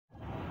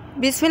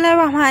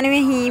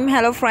Bismillahirrahmanirrahim.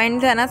 Hello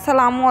friends and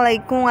assalamu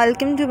alaikum.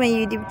 Welcome to my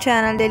YouTube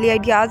channel Daily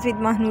Ideas with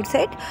Mahnoor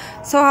Said.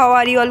 So how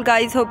are you all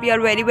guys? Hope you are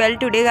very well.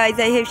 Today guys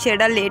I have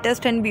shared a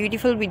latest and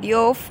beautiful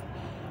video of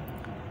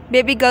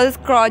baby girls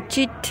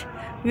crochet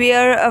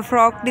wear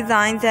frock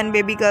designs and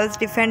baby girls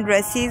different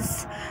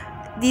dresses.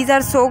 These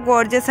are so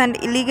gorgeous and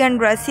elegant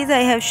dresses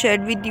I have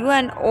shared with you,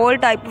 and all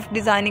type of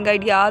designing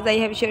ideas I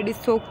have shared is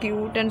so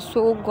cute and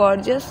so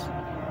gorgeous.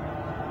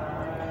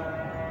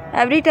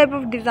 Every type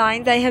of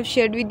designs I have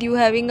shared with you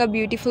having a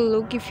beautiful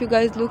look. If you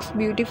guys looks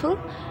beautiful,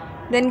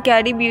 then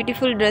carry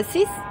beautiful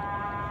dresses.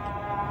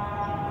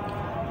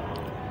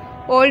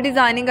 All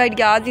designing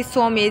ideas is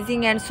so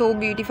amazing and so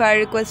beautiful. I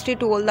request you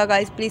to all the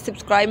guys, please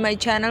subscribe my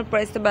channel,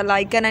 press the bell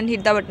icon and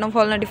hit the button of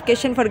all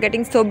notification for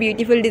getting so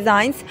beautiful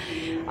designs.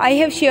 I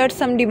have shared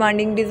some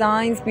demanding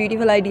designs,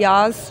 beautiful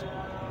ideas.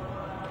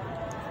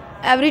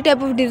 Every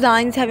type of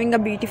designs having a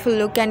beautiful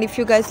look, and if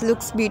you guys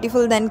looks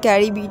beautiful, then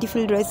carry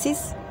beautiful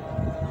dresses.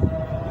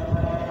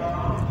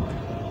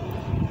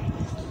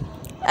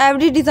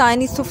 Every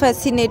design is so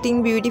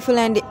fascinating, beautiful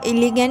and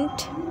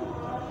elegant.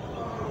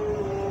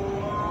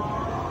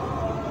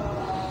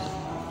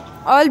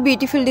 All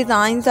beautiful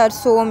designs are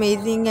so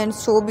amazing and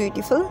so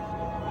beautiful.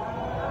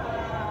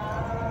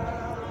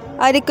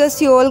 I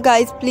request you all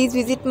guys, please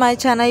visit my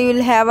channel. You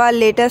will have our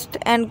latest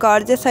and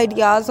gorgeous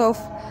ideas of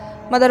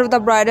mother of the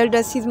bridal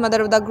dresses,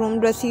 mother of the groom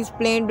dresses,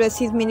 plain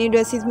dresses, mini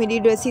dresses, midi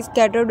dresses,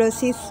 scatter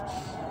dresses,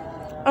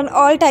 and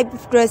all type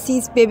of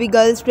dresses, baby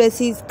girls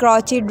dresses,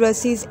 crochet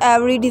dresses.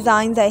 Every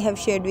designs I have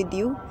shared with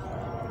you.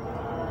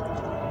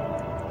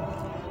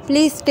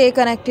 Please stay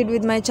connected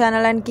with my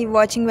channel and keep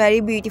watching very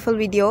beautiful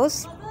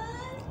videos.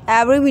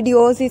 Every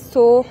videos is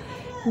so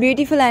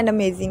beautiful and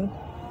amazing.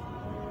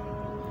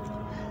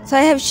 So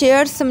I have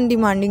shared some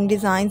demanding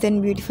designs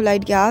and beautiful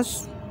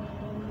ideas.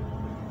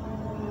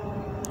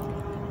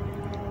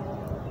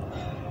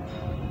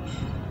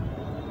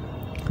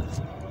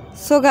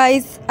 So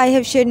guys, I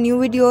have shared new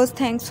videos.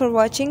 Thanks for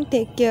watching.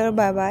 Take care.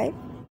 Bye bye.